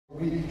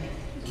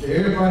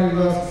Everybody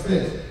loves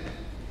success,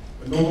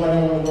 but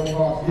nobody wants to work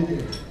hard to get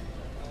there.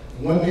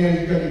 One thing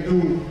you got to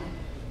do,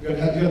 you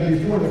got to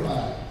be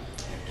fortified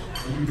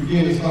when you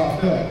begin to start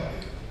failing.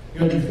 You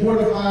got to be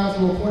fortified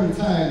to a point in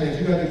time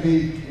that you got to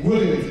be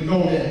willing to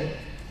know that,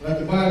 like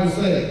the Bible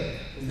says,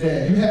 is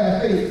that you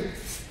have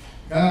faith,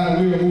 God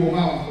will move a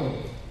mountain for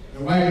you.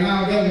 And right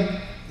now,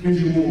 Devin, means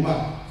you move a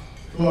mountain.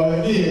 So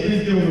again,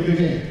 please give him a big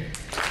hand.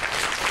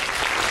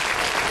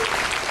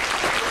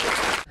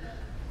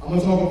 I'm going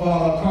to talk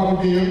about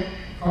carpe diem.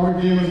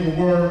 Carpe diem is the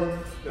word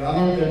that I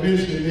learned that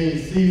Michigan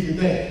means seize the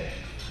day.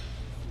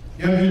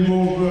 Yesterday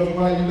rose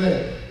while you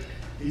left.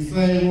 These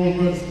same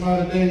rose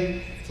tomorrow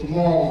today,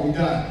 tomorrow we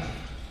die.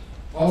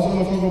 Also, I'm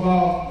going to talk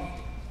about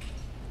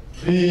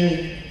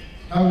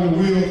having the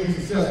will to be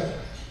successful,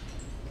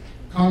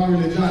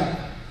 conquering the giant.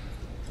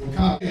 To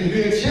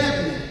be a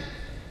champion,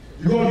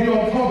 you're going to be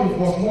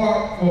uncomfortable for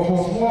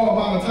a small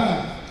amount of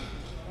time.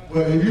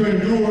 But if you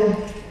endure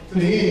to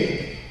the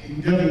end, you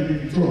can definitely be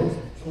victorious.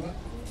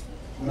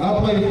 When I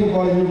played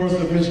football at the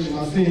University of Michigan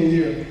my senior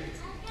year,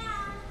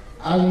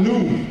 I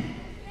knew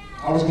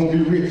I was going to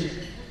be rich.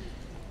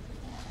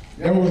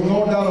 There was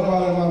no doubt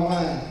about it in my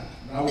mind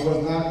that I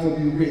was not going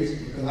to be rich,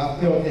 because I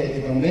felt that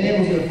if a man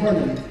was in front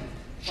of me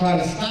trying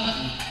to stop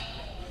me,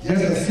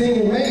 just a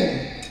single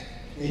man,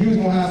 then he was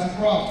going to have some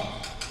problems.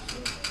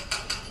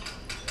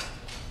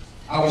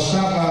 I was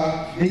shot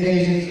by big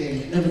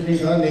agents and different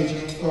things of that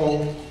nature.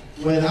 So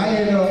when I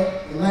ended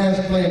up the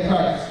last play in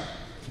practice,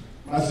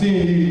 my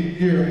senior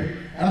year,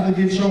 after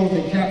getting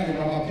chosen captain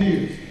by my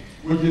peers,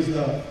 which is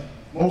the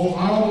most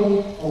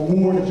honorable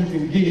award that you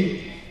can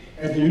get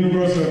at the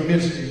University of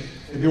Michigan,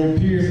 if your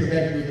peers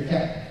select you as the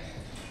captain.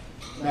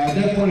 Now at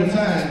that point in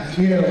time,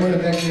 we had a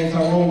running back named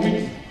Tyrone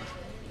Week.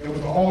 It was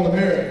an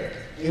All-American.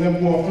 He ended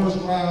up going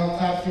first round,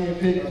 top 10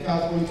 pick, or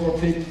top 24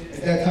 pick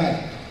at that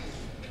time.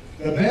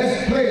 The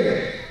best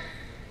player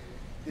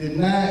did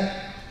not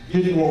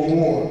get the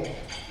award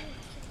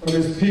from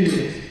his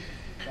peers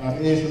by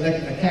being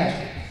selected a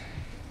captain.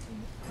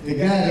 The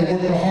guy that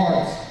worked the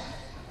hardest,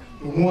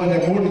 the one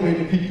that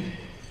motivated people,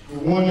 the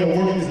one that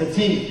worked as a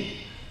team,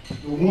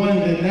 the one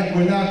that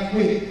would not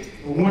quit,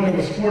 the one that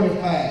was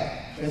fortified,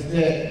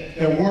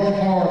 that worked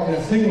hard for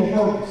a single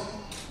purpose,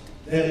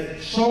 that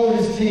showed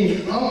his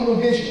team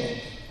unconventional,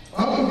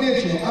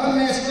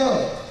 unmatched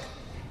love.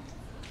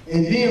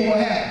 And then what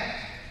happened?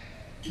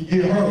 He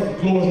get hurt,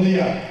 blow his knee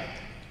out.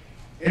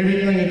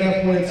 Everything at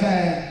that point in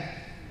time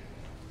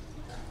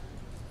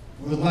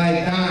was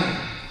like dying.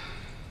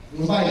 It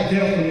was like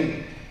death for me.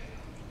 It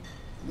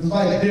was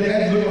like death. I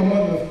had to look my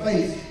mother in the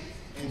face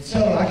and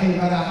tell her I can't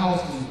buy that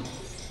house for you.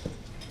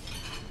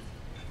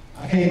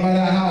 I can't buy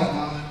that house,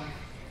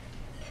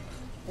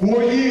 Mom.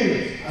 4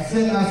 years, I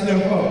set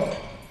myself up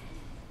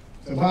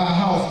to buy a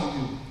house for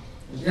you,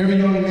 which every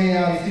young man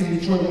out of the city of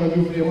Detroit wanted to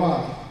do for their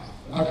mom.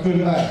 I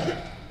couldn't buy it.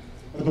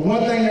 But the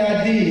one thing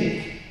that I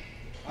did,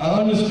 I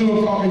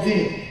understood carpe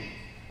diem.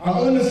 I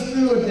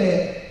understood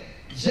that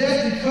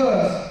just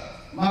because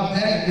my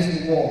back is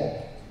the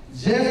wall,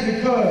 just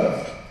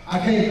because I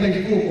can't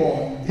play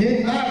football,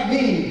 did not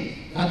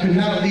mean I could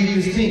not lead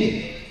this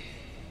team.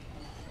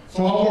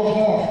 So I worked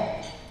hard.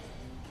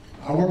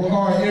 I worked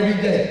hard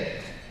every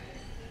day.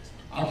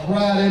 I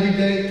cried every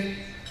day.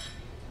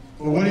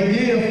 But what it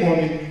did for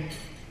me,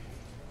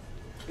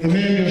 it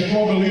made me a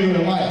stronger leader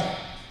in life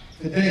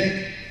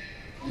today.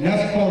 And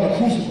that's called a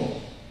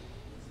crucible,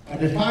 a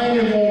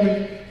defining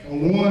moment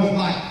in one's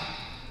life.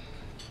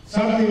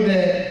 Something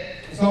that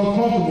is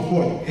uncomfortable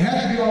for you. It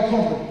has to be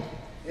uncomfortable.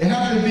 It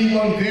has to be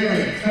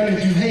unbearable, something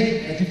that you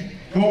hate, that you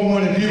don't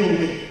want to deal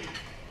with.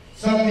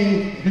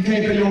 Something, if you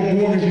can't pay your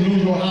mortgage, you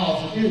lose your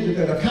house.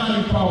 The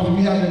economy problems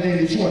we have today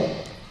in Detroit.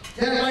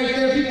 That right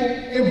there, people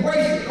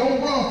embrace it. Don't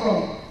run from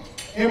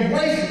it.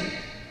 Embrace it.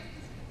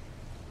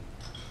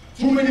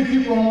 Too many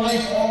people in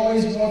life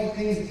always want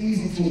things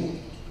easy to them.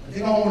 They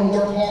don't want to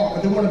work hard,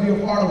 but they want to be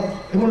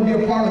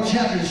a part of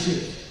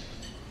championships.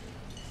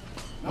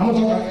 I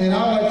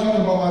like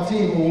talking about my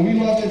team, but when we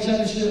lost that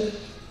championship,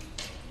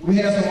 we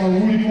had some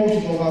unruly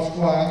coaches on our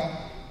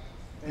squad,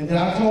 and then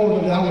I told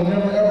them that I would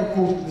never ever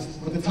coach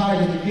with the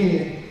Tigers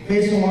again,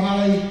 based on how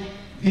they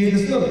did the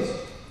Steelers.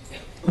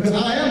 Because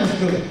I am a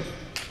Steeler.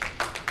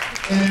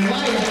 And in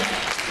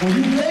life, when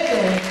you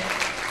fail,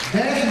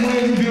 that's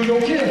when you build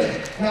your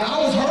character. Now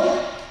I was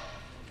hurt.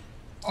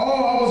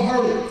 Oh, I was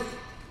hurt.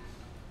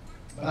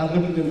 But I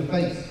looked it in the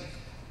face.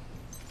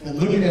 And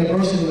looking at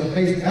adversity in the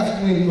face,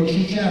 that's when you're a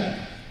true champion.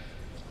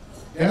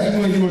 That's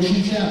when you're a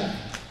true champion.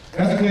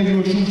 That's when you're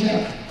a true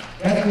champion.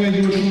 That's when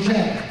you're a true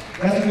champion.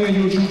 That's when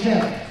you're a true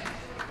champion.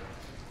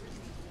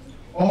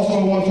 Also,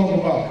 I want to talk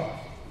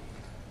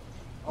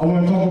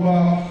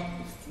about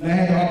when I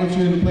had the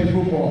opportunity to play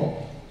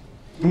football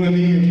during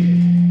the injury.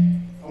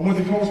 I went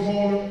to Coach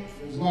Bowler.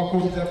 It was my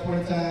coach at that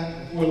point in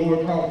time, before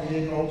Lloyd Crawford, the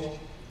head coach.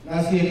 And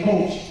I said,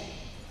 Coach,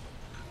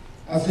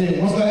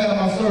 once I had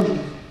my surgery,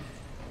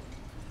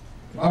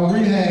 I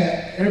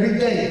rehab every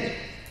day,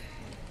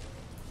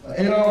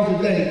 8 hours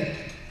a day.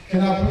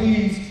 Can I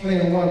please play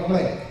in one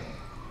play?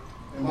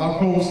 And my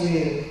coach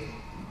said,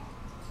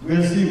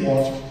 we'll see,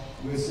 Marshall,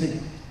 we'll see.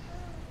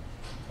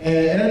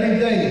 And every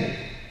day,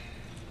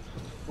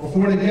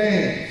 before the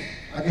games,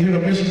 I could hear the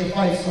Mission to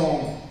Fight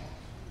song.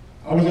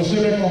 I was in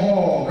Schumacher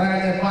Hall,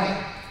 riding that bike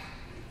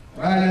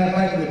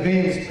when the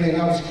band was playing.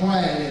 I was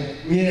crying,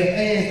 and we had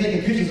fans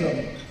taking pictures of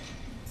me.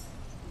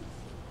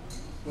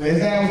 But as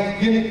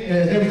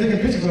they were taking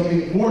pictures of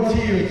me, more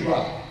tears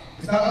dropped.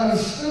 Because I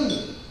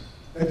understood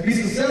that to be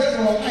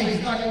successful in life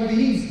is not going to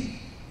be easy.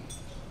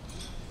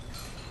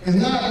 It's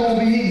not going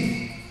to be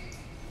easy.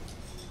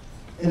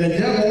 And the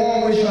devil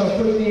always tries to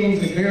put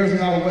things and barriers in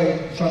our way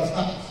to try to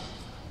stop us.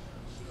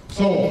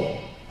 So,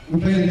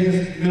 we played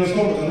against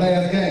Minnesota the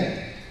last game.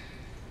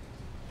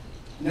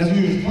 And as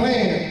we was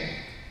playing,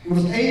 it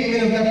was 8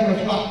 minutes left on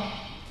the clock.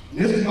 And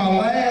this was my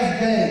last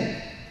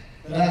game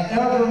that I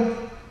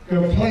ever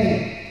could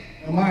play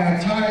in my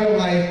entire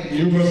life at the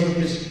University of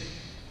Michigan.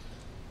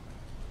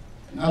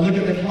 And I look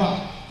at the clock.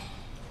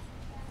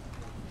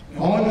 The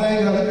only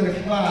thing I look at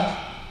the clock,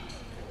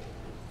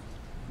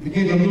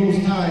 begin to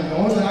lose time. The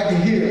only thing I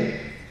could hear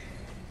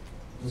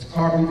was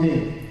carpe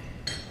diem.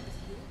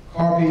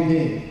 Carpe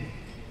diem.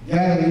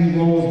 Gather these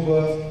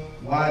rosebuds,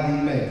 why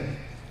thee make?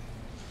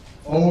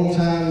 Old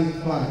time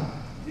is fine.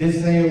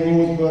 This ain't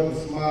rosebud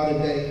to smile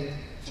today,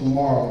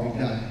 tomorrow we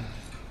die.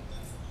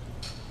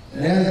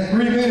 And as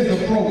 3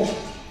 minutes approached,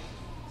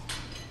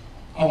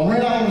 I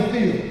ran out on the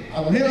field. I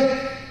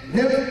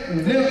limped,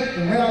 and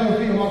ran out on the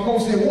field. My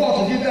coach said,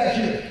 Walter, get back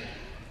here.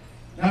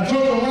 And I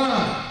turned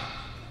around.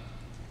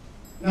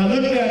 And I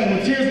looked at him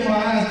with tears in my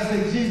eyes and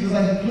said, Jesus,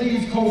 I said,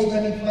 please, coach,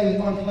 let me play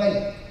one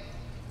play.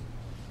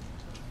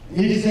 And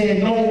he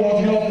said, no,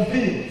 Walter, get off the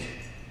field.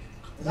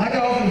 As I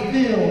got off the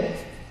field,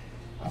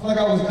 I felt like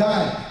I was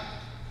dying.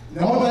 And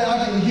the only thing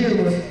I could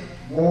hear was,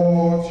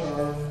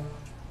 water,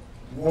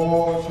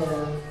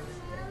 water,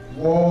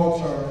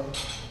 water.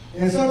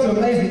 And it's such an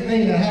amazing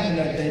thing that happened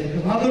that day,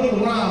 because when I looked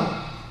around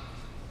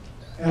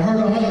and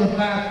heard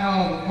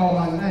 105,000 call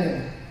my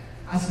name,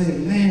 I said,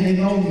 man, they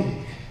know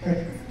me.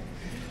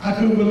 I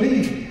couldn't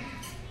believe it.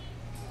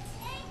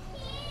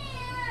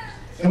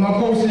 And my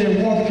coach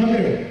said, Walter, come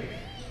here.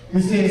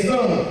 He said,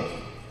 son,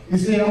 he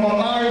said, I'm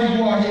allowing you to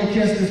go out here and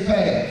catch this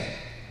pass.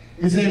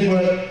 He said,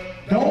 but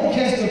don't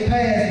catch the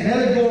pass,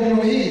 let it go over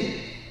your head.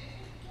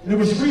 And there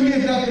was 3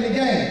 minutes left in the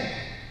game.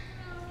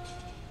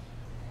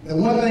 The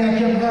one thing I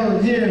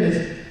kept hearing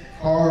is,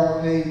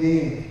 carpe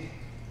diem,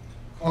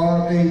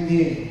 carpe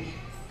diem,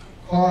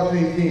 carpe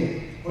diem.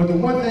 But the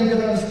one thing you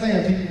have to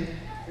understand, people,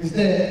 is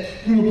that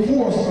through the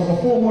course of a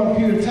 4-month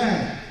period of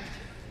time,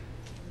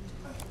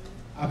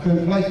 I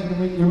couldn't play for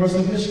the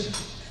University of Michigan.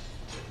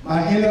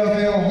 My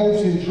NFL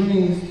hopes and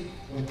dreams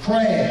were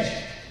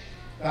crashed.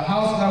 The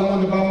house that I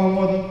wanted to buy my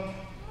mother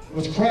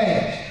was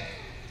crashed.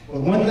 But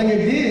one thing it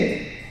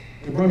did,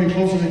 it brought me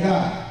closer to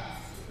God.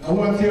 And I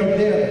want to tell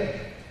Derek,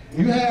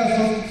 when you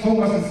have so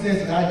much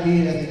success that I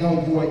did as a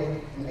young boy,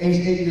 from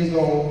age 8 years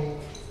old,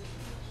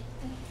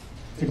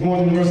 to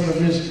going to the University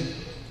of Michigan,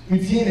 you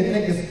tend to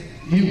think it's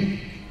you.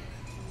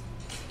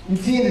 You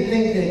tend to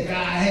think that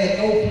God had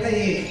no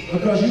plan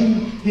because you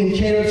didn't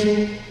care to.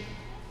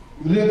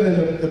 You live in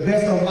the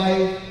best of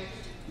life.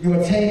 You're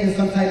attaining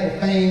some type of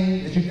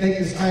fame that you think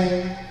is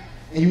fame.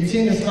 And you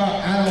tend to start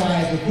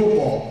analyzing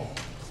football.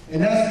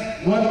 And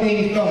that's one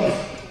thing, fellas,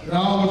 that I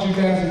don't want you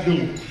guys to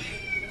do,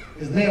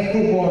 is let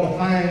football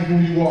define who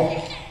you are.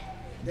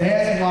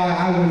 That's why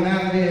I would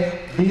not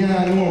let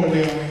Deion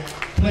Norman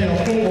play a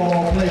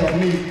football player of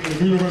me at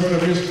the University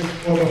of Michigan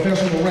or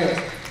professional ranks.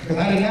 Because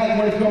I did not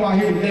want to come out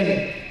here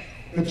today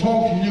to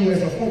talk to you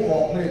as a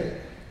football player.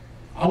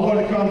 I want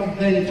to come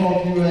today to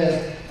talk to you as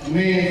a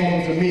man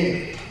talking to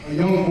men, a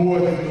young boy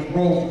that can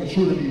grow to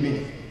mature to be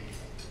men.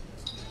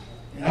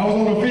 And I was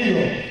on the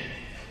field.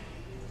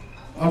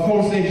 My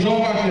folks say,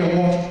 jog out there,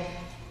 Walter.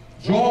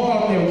 Jog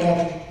out there,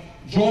 Walter.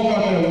 Jog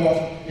out there,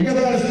 Walter. You got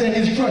to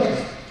understand these crutches.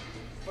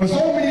 For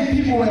so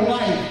many people in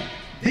life,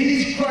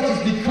 these crutches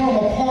become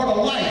a part of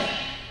life.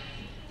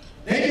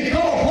 They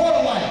become a part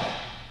of life.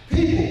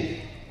 People,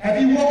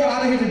 if you walk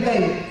out of here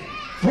today,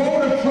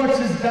 throw the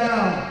crutches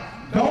down.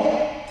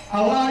 Don't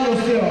allow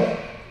yourself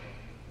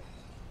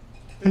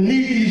to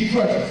need these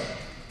crutches.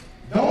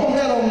 Don't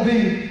let them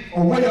be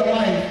a way of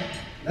life.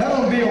 Let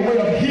them be a way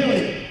of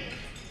healing.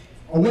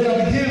 A way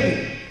of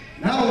healing,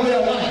 not a way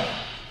of life.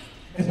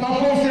 As my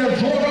folks said,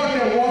 jog out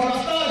there, Walter, I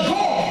started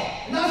jogging,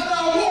 and I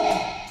started walking.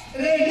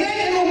 And there ain't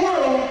nothing in the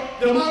world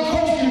that my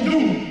coach can do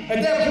at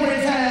that point in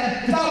time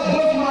without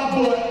busting my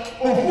butt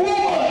for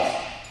 4 months.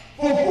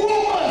 For 4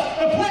 months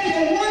to play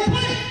for one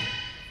play.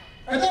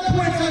 At that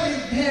point in time, it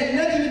had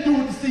nothing to do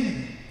with the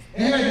season.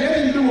 It had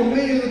nothing to do with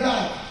millions of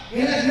dollars. It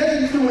had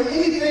nothing to do with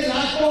anything that I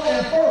thought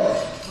at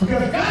first.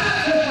 Because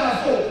God touched my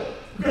soul.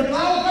 Because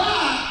without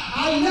God,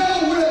 I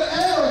never would have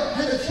ever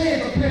had a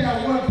chance of playing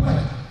that one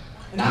play.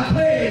 And I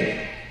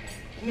played,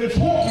 and the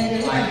talking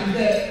in life is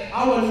that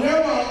I will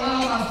never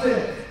allow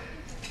myself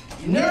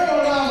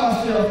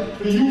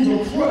to use a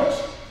crutch